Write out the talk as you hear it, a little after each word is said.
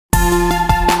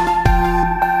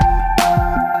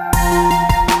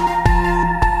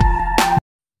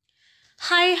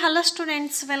Hello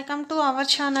students, welcome to our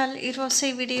channel. ఈరోజు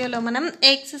ఈ వీడియోలో మనం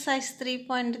ఎక్సర్సైజ్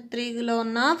 3.3లో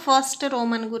ఉన్న ఫస్ట్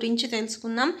రోమన్ గురించి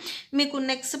తెలుసుకుందాం. మీకు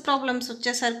నెక్స్ట్ ప్రాబ్లమ్స్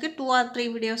వచ్చేసరికి 2 or 3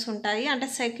 వీడియోస్ ఉంటాయి. అంటే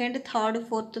సెకండ్, థర్డ్,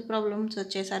 ఫోర్త్ ప్రాబ్లమ్స్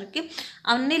వచ్చేసరికి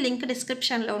అన్ని లింక్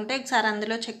డిస్క్రిప్షన్లో ఉంటాయి. ఒకసారి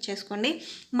అందులో చెక్ చేసుకోండి.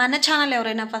 మన ఛానల్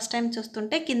ఎవరైనా ఫస్ట్ టైం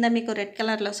చూస్తుంటే కింద మీకు రెడ్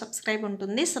కలర్లో సబ్స్క్రైబ్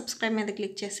ఉంటుంది. సబ్స్క్రైబ్ మీద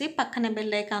క్లిక్ చేసి పక్కనే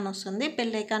బెల్ ఐకాన్ వస్తుంది.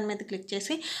 బెల్ ఐకాన్ మీద క్లిక్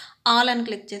చేసి ఆల్ అని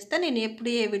క్లిక్ చేస్తే నేను ఎప్పుడు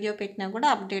ఏ వీడియో పెట్టినా కూడా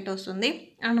అప్డేట్ వస్తుంది.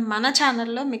 అండ్ మన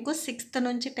ఛానల్లో మీకు 6th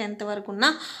నుంచి 10th వరకు ఉన్న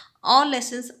all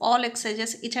lessons, all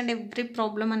exercises, each and every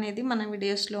problem అనేది మన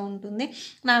వీడియోస్లో ఉంటుంది.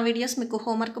 నా వీడియోస్ మీకు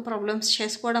హోంవర్క్ ప్రాబ్లమ్స్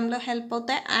చేసుకోవడంలో హెల్ప్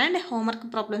అవుతాయి. అండ్ హోంవర్క్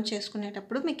ప్రాబ్లమ్స్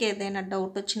చేసుకునేటప్పుడు మీకు ఏదైనా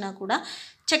డౌట్ వచ్చినా కూడా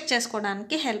చెక్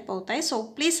చేసుకోవడానికి హెల్ప్ అవుతాయి. సో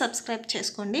ప్లీజ్ సబ్స్క్రైబ్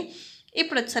చేసుకోండి.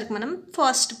 ఇప్పుడు వచ్చేసరికి మనం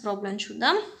ఫస్ట్ ప్రాబ్లం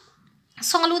చూద్దాం.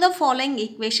 Solve the following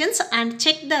equations and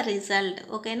check the result.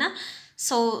 ఓకేనా?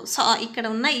 సో ఇక్కడ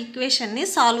ఉన్న ఈక్వేషన్ని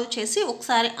సాల్వ్ చేసి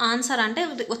ఒకసారి ఆన్సర్ అంటే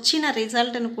వచ్చిన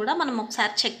రిజల్ట్ను కూడా మనం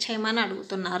ఒకసారి చెక్ చేయమని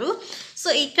అడుగుతున్నారు. సో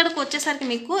ఇక్కడికి వచ్చేసరికి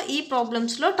మీకు ఈ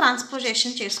ప్రాబ్లమ్స్లో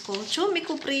ట్రాన్స్పోజేషన్ చేసుకోవచ్చు.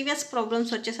 మీకు ప్రీవియస్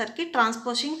ప్రాబ్లమ్స్ వచ్చేసరికి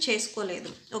ట్రాన్స్పోజింగ్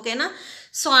చేసుకోలేదు. ఓకేనా?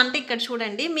 సో అంటే ఇక్కడ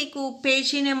చూడండి, మీకు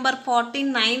పేజీ నెంబర్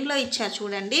 49లో ఇచ్చారు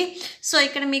చూడండి. సో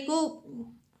ఇక్కడ మీకు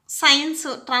సైన్స్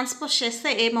ట్రాన్స్పోజ్ చేస్తే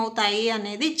ఏమవుతాయి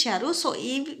అనేది ఇచ్చారు. సో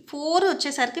ఈ 4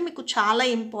 వచ్చేసరికి మీకు చాలా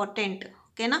ఇంపార్టెంట్.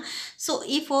 ఓకేనా? సో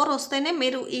ఈ 4 వస్తేనే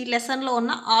మీరు ఈ లెసన్లో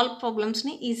ఉన్న ఆల్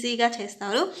ప్రాబ్లమ్స్ని ఈజీగా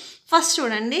చేస్తారు. ఫస్ట్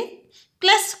చూడండి,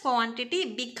 plus quantity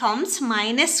becomes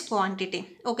minus quantity.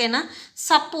 ఓకేనా?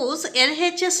 సపోజ్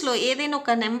ఎల్హెచ్ఎస్లో ఏదైనా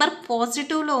ఒక నెంబర్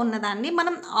పాజిటివ్లో ఉన్నదాన్ని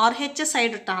మనం ఆర్హెచ్ఎస్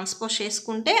సైడ్ ట్రాన్స్పోజ్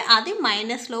చేసుకుంటే అది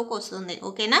మైనస్లోకి వస్తుంది.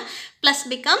 ఓకేనా? Plus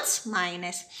becomes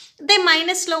minus. అదే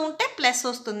మైనస్లో ఉంటే ప్లస్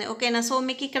వస్తుంది. ఓకేనా? సో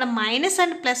మీకు ఇక్కడ మైనస్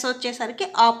అండ్ ప్లస్ వచ్చేసరికి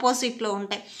ఆపోజిట్లో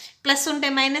ఉంటాయి. ప్లస్ ఉంటే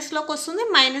మైనస్లోకి వస్తుంది,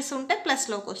 మైనస్ ఉంటే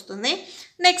ప్లస్లోకి వస్తుంది.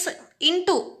 నెక్స్ట్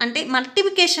ఇంటూ అంటే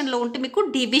మల్టిప్లికేషన్లో ఉంటే మీకు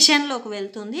డివిజన్లోకి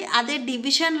వెళ్తుంది. అదే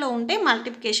డివిజన్లో ఉంటే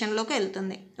మల్టిప్లికేషన్లోకి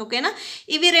వెళ్తుంది. ఓకేనా?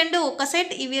 ఇవి రెండు ఒక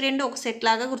సెట్, ఇవి రెండు ఒక సెట్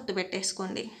లాగా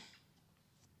గుర్తుపెట్టేసుకోండి.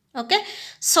 ఓకే?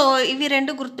 సో ఇవి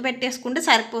రెండు గుర్తుపెట్టేసుకుంటే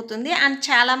సరిపోతుంది. అండ్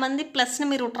చాలామంది ప్లస్ని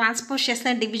మీరు ట్రాన్స్పోజ్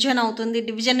చేస్తే డివిజన్ అవుతుంది,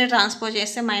 డివిజన్ని ట్రాన్స్పోజ్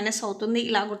చేస్తే మైనస్ అవుతుంది,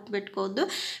 ఇలా గుర్తుపెట్టుకోవద్దు.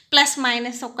 ప్లస్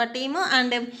మైనస్ ఒక టీము,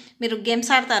 అండ్ మీరు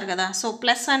గేమ్స్ ఆడతారు కదా, సో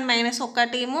ప్లస్ అండ్ మైనస్ ఒక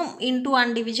టీము, ఇంటూ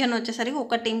అండ్ డివిజన్ వచ్చేసరికి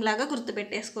ఒక టీం లాగా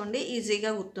గుర్తుపెట్టేసుకోండి,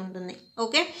 ఈజీగా గుర్తుంటుంది.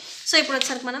 ఓకే? సో ఇప్పుడు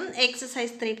వచ్చేసరికి మనం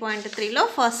ఎక్సర్సైజ్ 3.3లో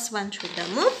ఫస్ట్ వన్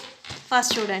చూద్దాము.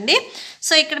 ఫస్ట్ చూడండి,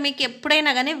 సో ఇక్కడ మీకు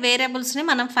ఎప్పుడైనా కానీ వేరియబుల్స్ని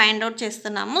మనం ఫైండ్ అవుట్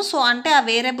చేస్తున్నాము. సో అంటే ఆ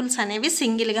వేరియబుల్స్ అనేవి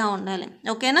సింగిల్గా ఉండాలి.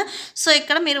 ఓకేనా? సో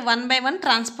ఇక్కడ మీరు 1 by 1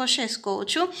 ట్రాన్స్పోజ్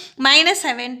చేసుకోవచ్చు.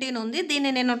 -17 ఉంది,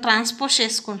 దీన్ని నేను ట్రాన్స్పోజ్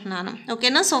చేసుకుంటున్నాను.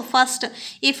 ఓకేనా? సో ఫస్ట్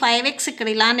ఈ 5x ఇక్కడ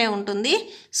ఇలానే ఉంటుంది.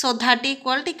 సో దట్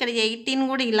ఈక్వల్ టు ఇక్కడ 18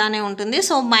 కూడా ఇలానే ఉంటుంది.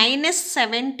 సో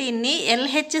 -17ని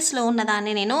ఎల్హెచ్ఎస్లో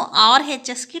ఉన్నదాన్ని నేను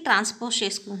ఆర్హెచ్ఎస్కి ట్రాన్స్పోజ్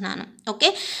చేసుకుంటున్నాను.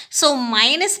 Okay? So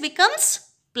minus becomes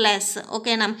plus.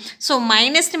 ఓకేనా? సో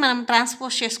మైనస్ని మనం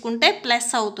ట్రాన్స్పోజ్ చేసుకుంటే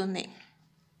ప్లస్ అవుతుంది.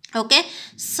 ఓకే?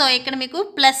 సో ఇక్కడ మీకు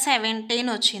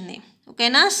 +17 వచ్చింది.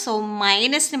 ఓకేనా? సో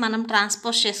మైనస్ని మనం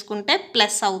ట్రాన్స్పోజ్ చేసుకుంటే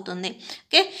ప్లస్ అవుతుంది.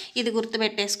 ఓకే? ఇది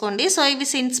గుర్తుపెట్టేసుకోండి. సో ఇవి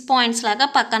సిన్స్ పాయింట్స్ లాగా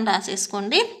పక్కన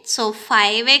రాసేసుకోండి. సో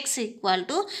 5x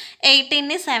 =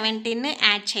 18ని 17ని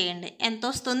యాడ్ చేయండి. ఎంత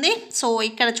వస్తుంది? సో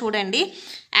ఇక్కడ చూడండి,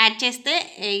 యాడ్ చేస్తే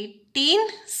 18,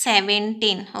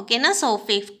 17. ఓకేనా? సో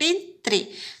 53,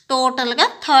 టోటల్గా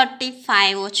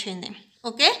 35 వచ్చింది.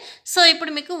 ఓకే? సో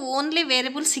ఇప్పుడు మీకు ఓన్లీ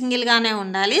వేరియబుల్ సింగిల్గానే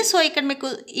ఉండాలి. సో ఇక్కడ మీకు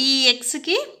ఈ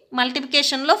ఎక్స్కి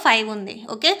మల్టిప్లికేషన్లో 5 ఉంది.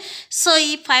 ఓకే? సో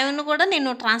ఈ 5ను కూడా నేను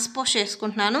ట్రాన్స్పోజ్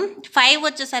చేసుకుంటున్నాను. 5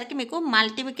 వచ్చేసరికి మీకు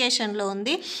మల్టిప్లికేషన్లో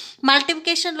ఉంది.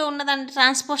 మల్టిప్లికేషన్లో ఉన్నదాన్ని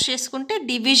ట్రాన్స్పోజ్ చేసుకుంటే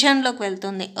డివిజన్లోకి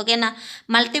వెళ్తుంది. ఓకేనా?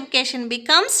 Multiplication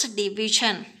becomes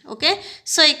division. Okay?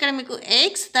 So ఇక్కడ మీకు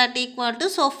x that equal to,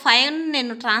 so 5ని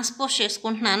నేను ట్రాన్స్పోజ్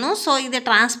చేసుకుంటున్నాను. సో ఇది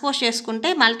ట్రాన్స్పోజ్ చేసుకుంటే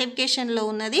మల్టిప్లికేషన్లో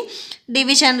ఉన్నది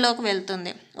డివిజన్లోకి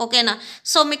వెళ్తుంది. ఓకేనా?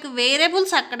 సో మీకు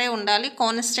వేరియబుల్స్ అక్కడే ఉండాలి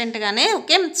కాన్స్టెంట్గానే.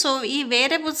 ఓకే? సో ఈ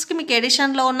వేరియబుల్స్కి మీకు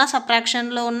ఎడిషన్లో ఉన్న,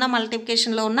 సబ్ట్రాక్షన్లో ఉన్న,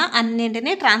 మల్టిప్లికేషన్లో ఉన్న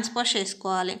అన్నింటినీ ట్రాన్స్పోజ్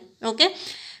చేసుకోవాలి. Okay?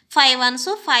 5 1s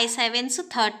 5 7s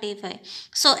 35.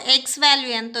 So x value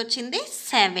ఎంత వచ్చింది?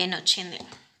 7 వచ్చింది.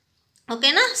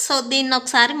 ఓకేనా? సో దీన్ని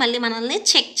ఒకసారి మళ్ళీ మనల్ని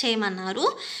చెక్ చేయమన్నారు.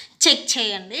 చెక్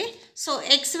చేయండి. సో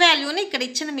ఎక్స్ వాల్యూని ఇక్కడ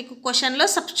ఇచ్చిన మీకు క్వశ్చన్లో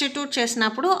సబ్స్టిట్యూట్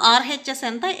చేసినప్పుడు ఆర్హెచ్ఎస్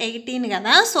ఎంత? 18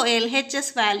 కదా. సో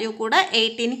ఎల్హెచ్ఎస్ వాల్యూ కూడా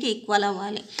 18కి ఈక్వల్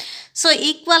అవ్వాలి. సో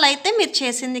ఈక్వల్ అయితే మీరు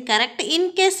చేసింది కరెక్ట్. ఇన్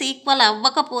కేస్ ఈక్వల్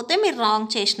అవ్వకపోతే మీరు రాంగ్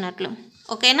చేసినట్లు.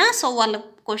 ఓకేనా? సో వాళ్ళు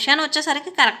క్వశ్చన్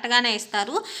వచ్చేసరికి కరెక్ట్గానే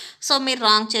ఇస్తారు. సో మీరు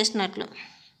రాంగ్ చేసినట్లు.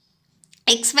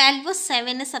 ఎక్స్ వాల్యూ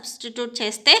 7ని సబ్స్టిట్యూట్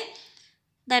చేస్తే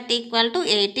that equal to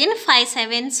 18, 5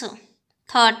 7s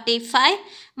 35,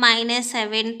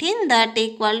 -17 that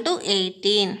equal to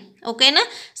 18. ఓకేనా.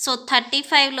 సో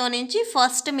 35లో నుంచి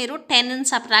ఫస్ట్ మీరు 10ని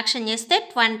సబ్ట్రాక్షన్ చేస్తే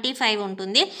 25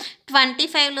 ఉంటుంది.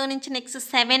 25లో నుంచి నెక్స్ట్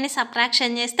 7ని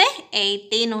సబ్ట్రాక్షన్ చేస్తే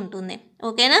 18 ఉంటుంది.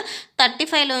 ఓకేనా.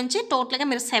 35లో నుంచి టోటల్గా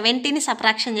మీరు 70ని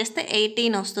సబ్ట్రాక్షన్ చేస్తే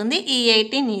 18 వస్తుంది. ఈ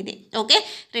 18 ఇది. ఓకే,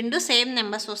 రెండు సేమ్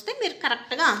నెంబర్స్ వస్తే మీరు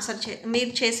కరెక్ట్గా ఆన్సర్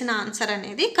మీరు చేసిన ఆన్సర్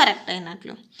అనేది కరెక్ట్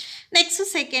అయినట్లు. నెక్స్ట్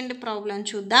సెకండ్ ప్రాబ్లం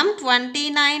చూద్దాం.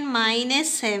 29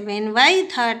 - 7y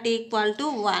దట్ ఈక్వల్ టు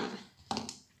 1.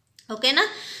 ఓకేనా.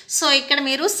 సో ఇక్కడ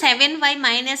మీరు 7y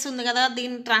మైనస్ ఉంది కదా,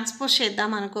 దీన్ని ట్రాన్స్పోజ్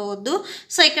చేద్దాం అనుకోవద్దు.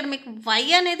 సో ఇక్కడ మీకు y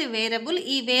అనేది వేరియబుల్,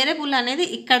 ఈ వేరియబుల్ అనేది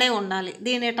ఇక్కడే ఉండాలి,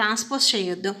 దీన్ని ట్రాన్స్పోజ్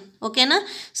చేయొద్దు. ఓకేనా.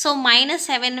 సో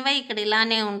 -7y ఇక్కడ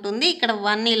ఇలానే ఉంటుంది, ఇక్కడ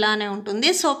 1 ఇలానే ఉంటుంది.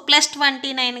 సో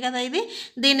 +29 కదా ఇది,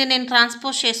 దీన్ని నేను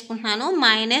ట్రాన్స్పోజ్ చేసుకుంటున్నాను,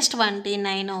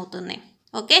 -29 అవుతుంది.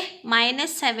 Okay,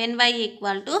 -7y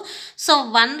equal to, so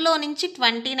 1లో నుంచి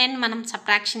 29 మనం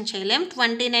సబ్ట్రాక్షన్ చేయలేం,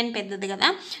 29 పెద్దది కదా.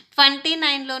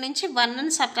 29లో నుంచి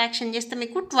 1ని సబ్ట్రాక్షన్ చేస్తే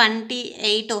మీకు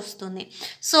 28 వస్తుంది.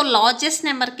 సో లార్జెస్ట్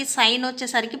నెంబర్కి సైన్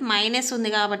వచ్చేసరికి మైనస్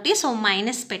ఉంది కాబట్టి సో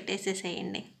మైనస్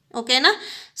పెట్టేసేసేయండి. ఓకేనా.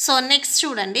 సో నెక్స్ట్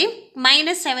చూడండి,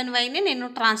 -7yని నేను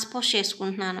ట్రాన్స్పోజ్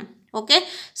చేసుకుంటున్నాను. ఓకే,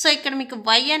 సో ఇక్కడ మీకు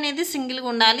y అనేది సింగిల్గా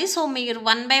ఉండాలి. సో మీరు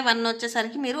 1/1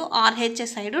 వచ్చేసరికి మీరు RH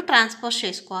సైడ్ ట్రాన్స్పోజ్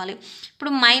చేసుకోవాలి.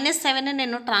 ఇప్పుడు -7ని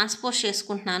నేను ట్రాన్స్పోజ్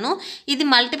చేసుకుంటున్నాను, ఇది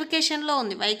మల్టిప్లికేషన్లో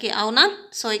ఉంది yకి, అవునా.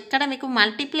 సో ఇక్కడ మీకు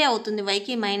మల్టిప్లై అవుతుంది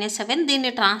yకి -7,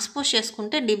 దీన్ని ట్రాన్స్పోజ్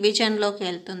చేసుకుంటే డివిజన్లోకి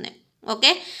వెళ్తుంది.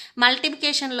 ఓకే,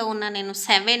 మల్టిప్లికేషన్లో ఉన్న నేను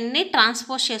 7ని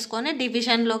ట్రాన్స్పోజ్ చేసుకొని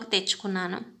డివిజన్లోకి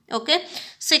తెచ్చుకున్నాను. ఓకే,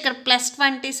 సో ఇక్కడ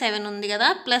 +27 ఉంది కదా,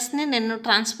 ప్లస్ని నేను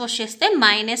ట్రాన్స్పోజ్ చేస్తే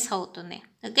మైనస్ అవుతుంది.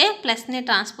 ఓకే, ప్లస్ని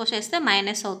ట్రాన్స్పోజ్ చేస్తే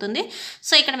మైనస్ అవుతుంది.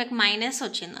 సో ఇక్కడ మీకు మైనస్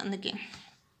వచ్చింది అందుకే.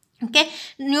 ఓకే,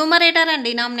 న్యూమరేటర్ అండ్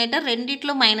డినామినేటర్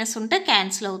రెండిట్లో మైనస్ ఉంటే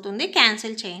క్యాన్సిల్ అవుతుంది,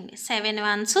 క్యాన్సిల్ చేయండి. 7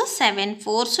 1s 7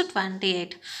 4s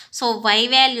 28. So y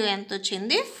value ఎంత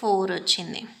వచ్చింది, 4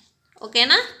 వచ్చింది.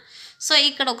 ఓకేనా. సో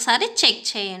ఇక్కడ ఒకసారి చెక్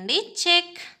చేయండి.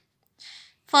 చెక్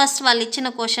ఫస్ట్ వాళ్ళు ఇచ్చిన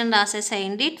question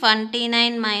రాసేసేయండి.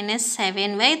 29 -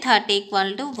 7y that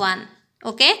equal to 1.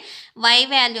 Okay, y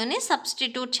వాల్యూని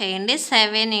సబ్స్టిట్యూట్ చేయండి.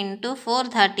 7 × 4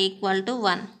 that equal to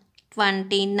 1.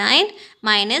 29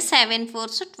 - 7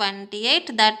 4s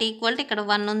 28 that equal to, ఇక్కడ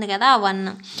 1 ఉంది కదా, ఆ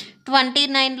 1.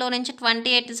 29లో నుంచి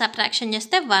 28 సబ్ట్రాక్షన్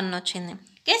చేస్తే 1 వచ్చింది.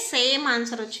 ఓకే, సేమ్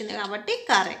ఆన్సర్ వచ్చింది కాబట్టి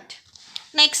కరెక్ట్.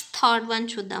 నెక్స్ట్ థర్డ్ వన్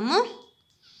చూద్దాము.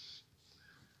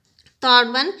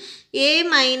 Third one, a -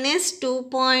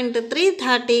 2.3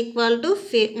 that equal to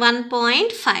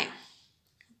 1.5.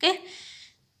 Okay,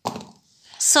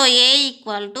 so a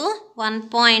equal to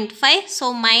 1.5. So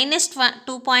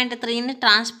 -2.3ని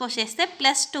transpose చేస్తే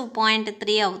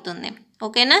 +2.3 అవుతుంది.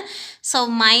 ఓకేనా. సో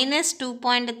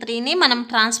 -2.3ని మనం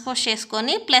ట్రాన్స్పోజ్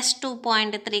చేసుకొని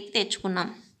 +2.3కి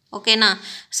తెచ్చుకున్నాం. ఓకేనా.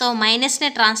 సో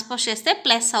మైనస్ని ట్రాన్స్పోజ్ చేస్తే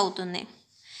ప్లస్ అవుతుంది.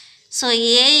 So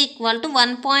a equal to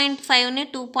 1.5ని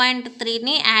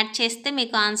 2.3ని add చేస్తే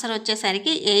మీకు ఆన్సర్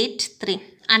వచ్చేసరికి 83.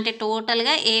 అంటే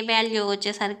టోటల్గా a వాల్యూ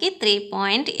వచ్చేసరికి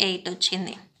 3.8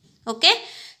 వచ్చింది. ఓకే,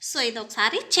 సో ఇది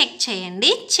ఒకసారి చెక్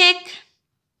చేయండి. చెక్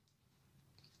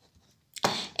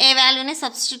a వాల్యూని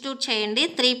సబ్స్టిట్యూట్ చేయండి.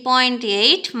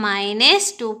 3.8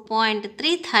 -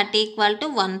 2.3 దట్ ఈక్వల్ టు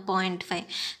 1.5.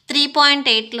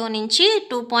 3.8లో నుంచి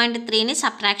 2.3ని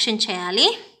సబ్ట్రాక్షన్ చేయాలి.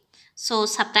 సో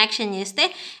సబ్ట్రాక్షన్ చేస్తే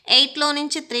 8లో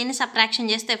నుంచి 3ని సబ్ట్రాక్షన్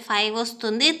చేస్తే 5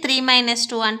 వస్తుంది. 3 -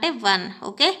 2 అంటే 1.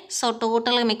 ఓకే, సో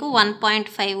టోటల్గా మీకు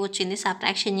 1.5 వచ్చింది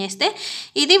సబ్ట్రాక్షన్ చేస్తే,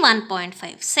 ఇది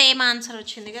 1.5. సేమ్ ఆన్సర్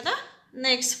వచ్చింది కదా.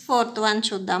 నెక్స్ట్ ఫోర్త్ వన్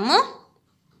చూద్దాము.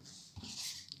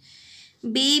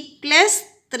 b +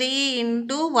 3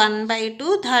 ×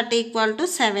 1/2 that equal to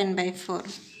 7/4.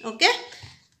 Okay,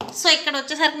 so ఇక్కడ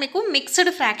వచ్చేసరికి మీకు మిక్స్డ్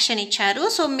ఫ్రాక్షన్ ఇచ్చారు.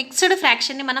 సో మిక్స్డ్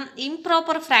ఫ్రాక్షన్ని మనం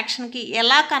ఇంప్రాపర్ ఫ్రాక్షన్కి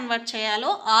ఎలా కన్వర్ట్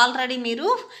చేయాలో ఆల్రెడీ మీరు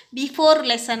బిఫోర్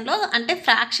లెసన్లో, అంటే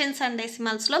ఫ్రాక్షన్స్ అండ్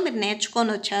డెసిమల్స్లో మీరు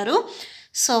నేర్చుకొని వచ్చారు.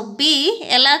 సో b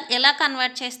ఎలా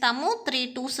కన్వర్ట్ చేస్తాము, 3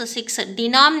 2s 6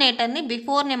 డినామినేటర్ని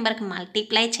బిఫోర్ నెంబర్కి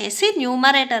మల్టిప్లై చేసి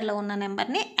న్యూమరేటర్లో ఉన్న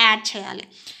నెంబర్ని యాడ్ చేయాలి.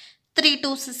 3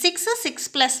 2s 6, 6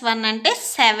 + 1 అంటే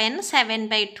 7,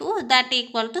 7/2 that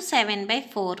equal to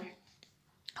 7/4.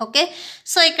 Okay,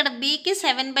 so ఇక్కడ bకి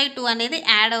 7/2 అనేది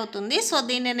యాడ్ అవుతుంది. సో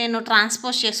దీన్ని నేను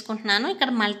ట్రాన్స్పోజ్ చేసుకుంటున్నాను. ఇక్కడ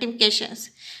మల్టిప్లికేషన్స్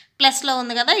ప్లస్లో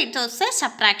ఉంది కదా, ఇటు వస్తే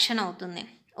సబ్ట్రాక్షన్ అవుతుంది.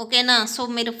 ఓకేనా. సో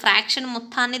మీరు ఫ్రాక్షన్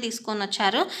మొత్తాన్ని తీసుకొని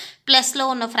వచ్చారు, ప్లస్లో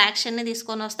ఉన్న ఫ్రాక్షన్ని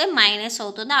తీసుకొని వస్తే మైనస్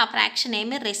అవుతుంది. ఆ ఫ్రాక్షన్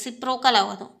ఏమీ రెసిప్రోకల్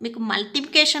అవ్వదు. మీకు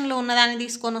మల్టిప్లికేషన్లో ఉన్నదాన్ని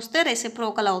తీసుకొని వస్తే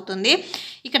రెసిప్రోకల్ అవుతుంది.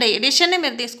 ఇక్కడ ఎడిషన్ని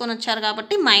మీరు తీసుకొని వచ్చారు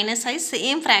కాబట్టి మైనస్ అయి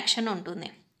సేమ్ ఫ్రాక్షన్ ఉంటుంది.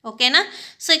 ఓకేనా.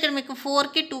 సో ఇక్కడ మీకు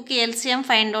 4కి 2కి ఎల్సిఎం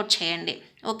ఫైండ్ అవుట్ చేయండి.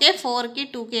 ఓకే, 4కి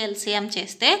 2కి ఎల్సిఎం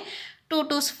చేస్తే 2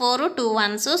 2s 4 2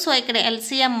 1s. సో ఇక్కడ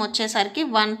ఎల్సిఎం వచ్చేసరికి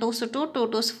 1 2s 2 2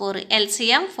 2s 4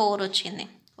 ఎల్సిఎం 4 వచ్చింది.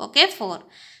 ఓకే 4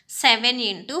 7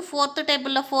 ఇంటూ ఫోర్త్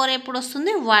టేబుల్లో 4 ఎప్పుడు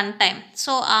వస్తుంది 1 టైం.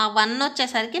 సో ఆ 1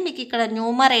 వచ్చేసరికి మీకు ఇక్కడ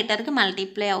న్యూమరేటర్కి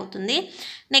మల్టిప్లై అవుతుంది.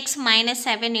 నెక్స్ట్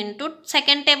 -7 ఇంటూ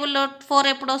సెకండ్ టేబుల్లో 4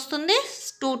 ఎప్పుడు వస్తుంది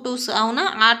 2 2s. అవునా,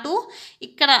 ఆ 2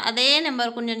 ఇక్కడ అదే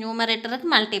నెంబర్ కొంచెం న్యూమరేటర్కి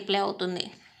మల్టిప్లై అవుతుంది.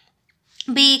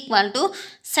 b equal to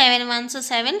 7 1s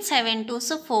 7 7 2s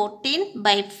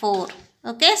 14/4.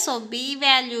 Okay, so b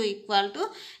value equal to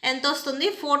ఎంత వస్తుంది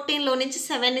 14లో నుంచి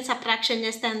 7ని సబ్ట్రాక్షన్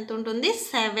చేస్తే ఎంత ఉంటుంది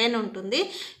 7 ఉంటుంది.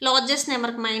 లార్జెస్ట్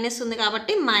నెంబర్కి మైనస్ ఉంది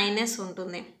కాబట్టి మైనస్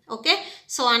ఉంటుంది. ఓకే,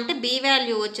 సో అంటే b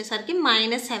వాల్యూ వచ్చేసరికి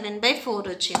 -7/4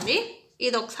 వచ్చింది.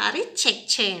 ఇది ఒకసారి చెక్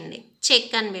చేయండి.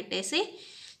 చెక్ అని పెట్టేసి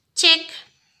check.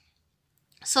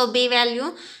 So b value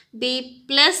b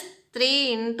plus 3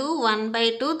 into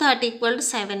 1/2 that equal to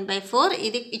 7/4.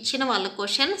 ఇది ఇచ్చిన వాళ్ళ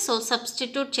క్వశ్చన్. సో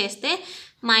సబ్స్టిట్యూట్ చేస్తే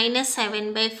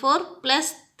 -7/4 plus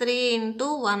 3 into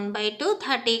 1/2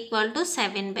 that equal to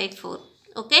 7/4.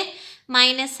 Okay,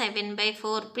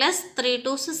 -7/4 plus 3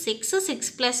 2s 6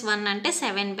 6 plus 1 అంటే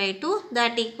 7/2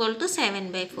 దట్ ఈక్వల్ టు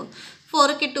 7/4.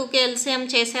 4కి 2కి ఎల్సిఎం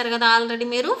చేశారు కదా ఆల్రెడీ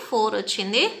మీరు, 4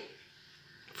 వచ్చింది.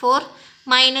 4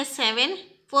 -7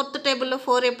 ఫోర్త్ టేబుల్లో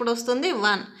 4 ఎప్పుడు వస్తుంది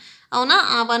 1. అవునా,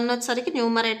 ఆ 1 వచ్చేసరికి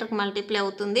న్యూమరేటర్కి మల్టిప్లై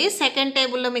అవుతుంది. సెకండ్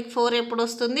టేబుల్లో మీకు 4 ఎప్పుడు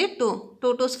వస్తుంది 2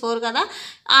 2 2s 4 కదా,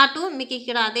 ఆ 2 మీకు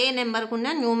ఇక్కడ అదే నెంబర్కి ఉన్న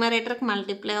న్యూమరేటర్కి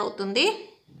మల్టిప్లై అవుతుంది.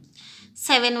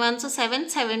 7 1s 7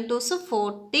 7 2s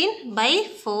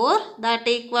 14/4 that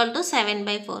equal to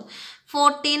 7/4.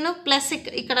 14 plus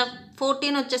ఇక్కడ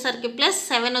 14 వచ్చేసరికి ప్లస్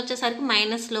 7 వచ్చేసరికి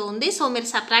మైనస్లో ఉంది. సో మీరు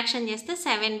సబ్ట్రాక్షన్ చేస్తే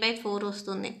 7/4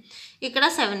 వస్తుంది. ఇక్కడ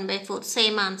 7/4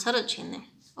 సేమ్ ఆన్సర్ వచ్చింది.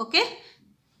 ఓకే,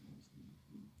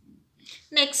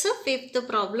 నెక్స్ట్ ఫిఫ్త్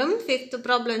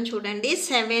ప్రాబ్లం చూడండి.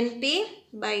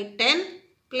 7p/10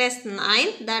 plus 9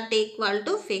 that equal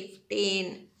to 15.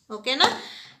 ఓకేనా,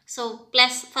 సో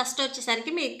ప్లస్ ఫస్ట్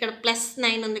వచ్చేసరికి మీకు ఇక్కడ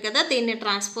 +9 ఉంది కదా, దీన్ని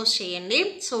ట్రాన్స్పోజ్ చేయండి.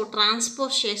 సో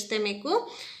ట్రాన్స్పోజ్ చేస్తే మీకు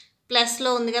ప్లస్లో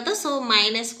ఉంది కదా, సో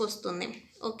మైనస్కి వస్తుంది.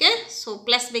 Okay, so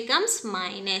plus becomes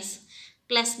minus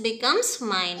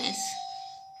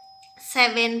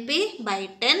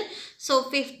 7p/10. So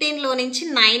 15లో నుంచి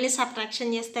 9ని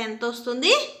సబ్ట్రాక్షన్ చేస్తే ఎంత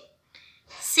వస్తుంది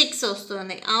 6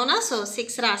 వస్తుంది. అవునా, so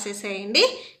 6 రాసేసేయండి.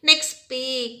 Next p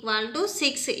equal to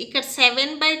 6. ఇక్కడ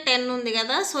 7/10 ఉంది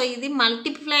కదా, సో ఇది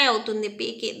మల్టిప్లై అవుతుంది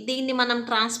pకి. దీన్ని మనం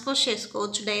ట్రాన్స్పోజ్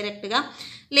చేసుకోవచ్చు డైరెక్ట్గా.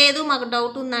 లేదు మాకు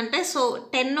డౌట్ ఉందంటే సో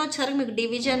 10 వచ్చేసరికి మీకు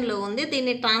డివిజన్లో ఉంది,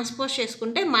 దీన్ని ట్రాన్స్పోజ్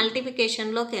చేసుకుంటే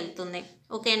మల్టిప్లికేషన్లోకి వెళ్తుంది.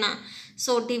 ఓకేనా,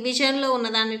 సో డివిజన్లో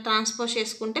ఉన్నదాన్ని ట్రాన్స్పోజ్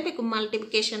చేసుకుంటే మీకు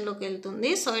మల్టిప్లికేషన్లోకి వెళ్తుంది.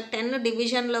 సో 10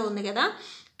 డివిజన్లో ఉంది కదా,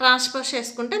 ట్రాన్స్పోజ్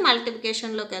చేసుకుంటే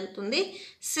మల్టిప్లికేషన్లోకి వెళ్తుంది.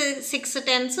 6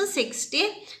 10s 60.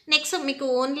 నెక్స్ట్ మీకు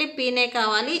ఓన్లీ పీనే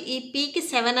కావాలి. ఈ పీకి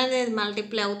 7 అనేది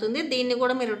మల్టిప్లై అవుతుంది. దీన్ని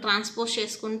కూడా మీరు ట్రాన్స్పోజ్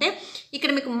చేసుకుంటే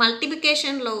ఇక్కడ మీకు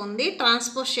మల్టిప్లికేషన్లో ఉంది,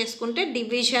 ట్రాన్స్పోజ్ చేసుకుంటే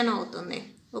డివిజన్ అవుతుంది.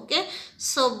 ఓకే,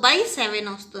 సో /7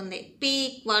 వస్తుంది. p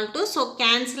equal to, so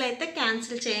cancel అయితే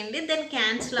క్యాన్సిల్ చేయండి, దెన్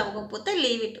క్యాన్సిల్ అవ్వకపోతే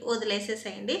లీవ్ ఇట్,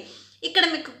 వదిలేసేసేయండి. ఇక్కడ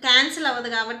మీకు క్యాన్సిల్ అవ్వదు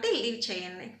కాబట్టి లీవ్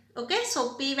చేయండి. ఓకే, సో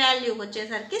p వాల్యూ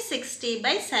వచ్చేసరికి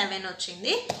 60/7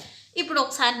 వచ్చింది. ఇప్పుడు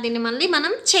ఒకసారి దీన్ని మళ్ళీ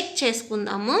మనం చెక్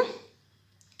చేసుకుందాము.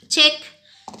 చెక్.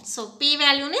 సో p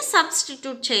వాల్యూని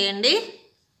సబ్స్టిట్యూట్ చేయండి.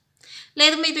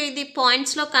 లేదు మీరు ఇది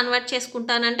పాయింట్స్లో కన్వర్ట్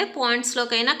చేసుకుంటానంటే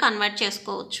పాయింట్స్లోకైనా కన్వర్ట్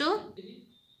చేసుకోవచ్చు.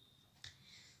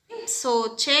 So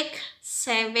check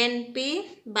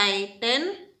 7p/10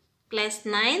 plus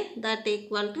 9 that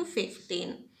equal to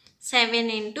 15. 7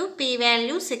 into p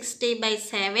value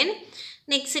 60/7.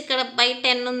 Next ఇక్కడ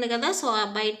 /10 ఉంది కదా, సో ఆ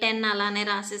 /10 అలానే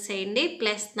రాసేసేయండి.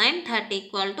 Plus 9 that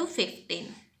equal to 15.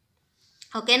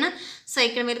 ఓకేనా, సో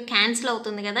ఇక్కడ మీరు క్యాన్సిల్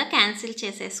అవుతుంది కదా, క్యాన్సిల్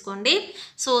చేసేసుకోండి.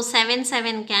 So 7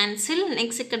 7 cancel.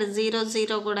 నెక్స్ట్ ఇక్కడ 0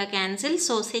 0 కూడా cancel.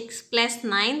 So 6 +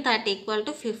 9 that equal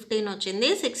to 15 వచ్చింది.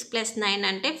 6 + 9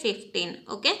 అంటే 15.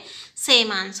 ఓకే,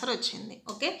 సేమ్ ఆన్సర్ వచ్చింది.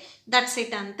 ఓకే, దట్స్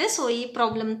ఇట్ అంతే. సో ఈ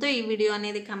ప్రాబ్లంతో ఈ వీడియో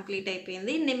అనేది కంప్లీట్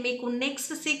అయిపోయింది. నేను మీకు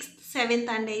next 6th 7th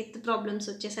and 8th problems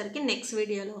వచ్చేసరికి నెక్స్ట్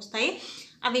వీడియోలో వస్తాయి.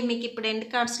 అవి మీకు ఇప్పుడు ఎండ్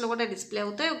కార్డ్స్లో కూడా డిస్ప్లే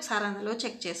అవుతాయి, ఒకసారి అందులో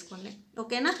చెక్ చేసుకోండి.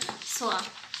 ఓకేనా, సో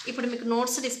ఇప్పుడు మీకు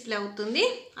నోట్స్ డిస్ప్లే అవుతుంది,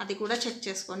 అది కూడా చెక్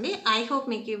చేసుకోండి. ఐ హోప్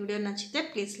మీకు ఈ వీడియో నచ్చితే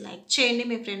ప్లీజ్ లైక్ చేయండి,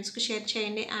 మీ ఫ్రెండ్స్కి షేర్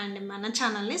చేయండి, అండ్ మన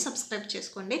ఛానల్ని సబ్స్క్రైబ్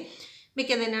చేసుకోండి. మీకు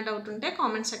ఏదైనా డౌట్ ఉంటే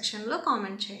కామెంట్ సెక్షన్లో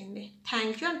కామెంట్ చేయండి.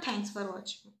 Thank you and thanks for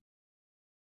watching.